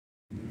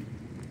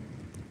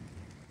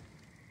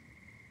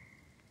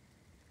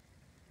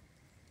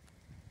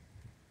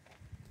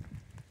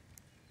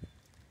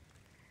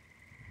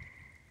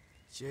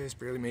Just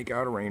barely make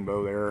out a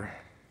rainbow there.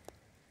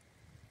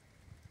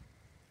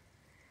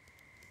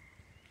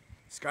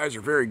 Skies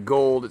are very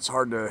gold. It's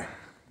hard to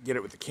get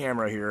it with the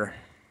camera here.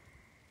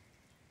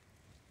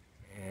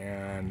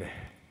 And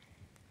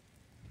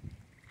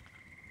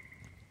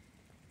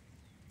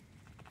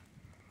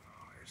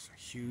there's a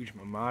huge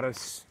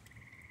mammatus.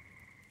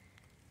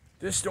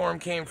 This storm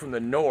came from the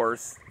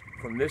north,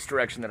 from this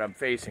direction that I'm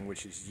facing,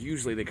 which is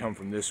usually they come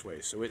from this way.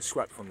 So it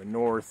swept from the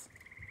north.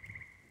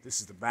 This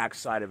is the back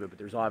side of it, but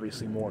there's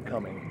obviously more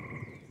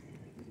coming.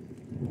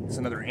 There's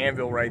another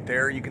anvil right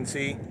there, you can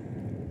see,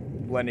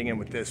 blending in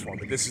with this one.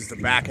 But this is the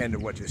back end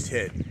of what just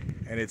hit,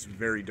 and it's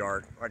very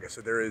dark. Like I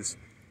said, there is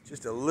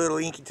just a little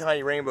inky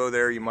tiny rainbow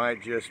there you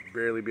might just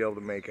barely be able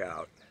to make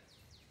out.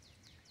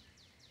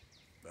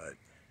 But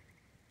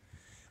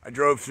I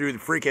drove through the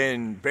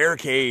freaking bear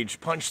cage,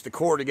 punched the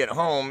cord to get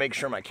home, make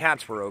sure my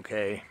cats were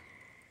okay.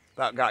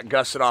 About got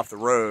gusted off the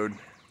road.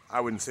 I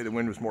wouldn't say the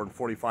wind was more than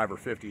 45 or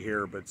 50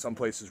 here, but some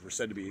places were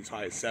said to be as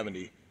high as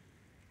 70.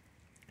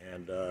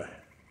 And I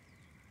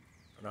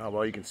don't know how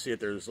well you can see it.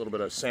 There's a little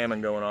bit of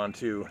salmon going on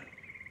too.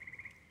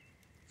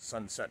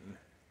 Sun setting.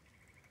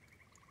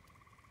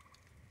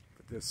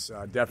 But this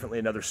definitely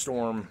another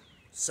storm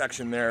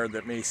section there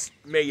that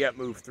may yet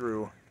move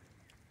through.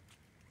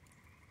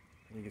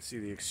 And you can see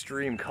the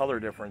extreme color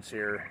difference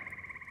here.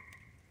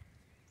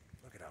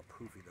 Look at how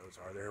poofy those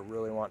are. They're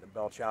really wanting to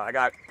belch out. I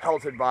got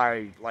pelted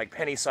by like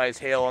penny-sized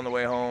hail on the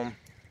way home.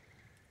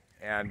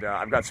 And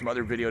I've got some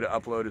other video to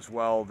upload as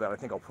well that I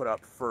think I'll put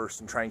up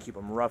first and try and keep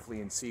them roughly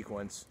in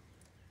sequence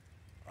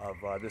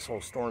of this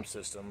whole storm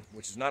system,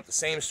 which is not the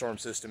same storm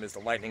system as the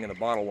lightning in the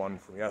bottle one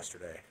from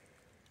yesterday.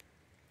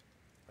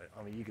 But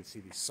I mean, you can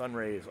see these sun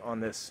rays on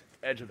this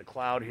edge of the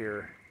cloud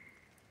here.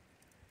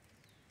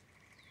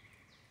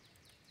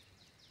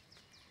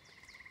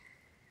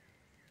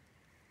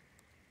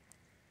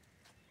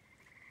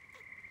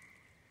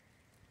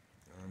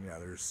 Yeah,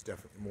 there's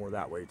definitely more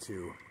that way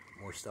too.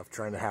 More stuff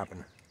trying to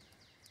happen.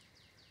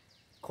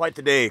 Quite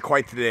the day,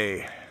 quite the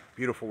day.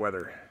 Beautiful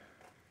weather.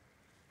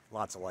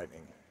 Lots of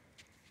lightning.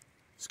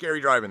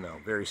 Scary driving though,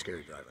 very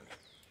scary driving.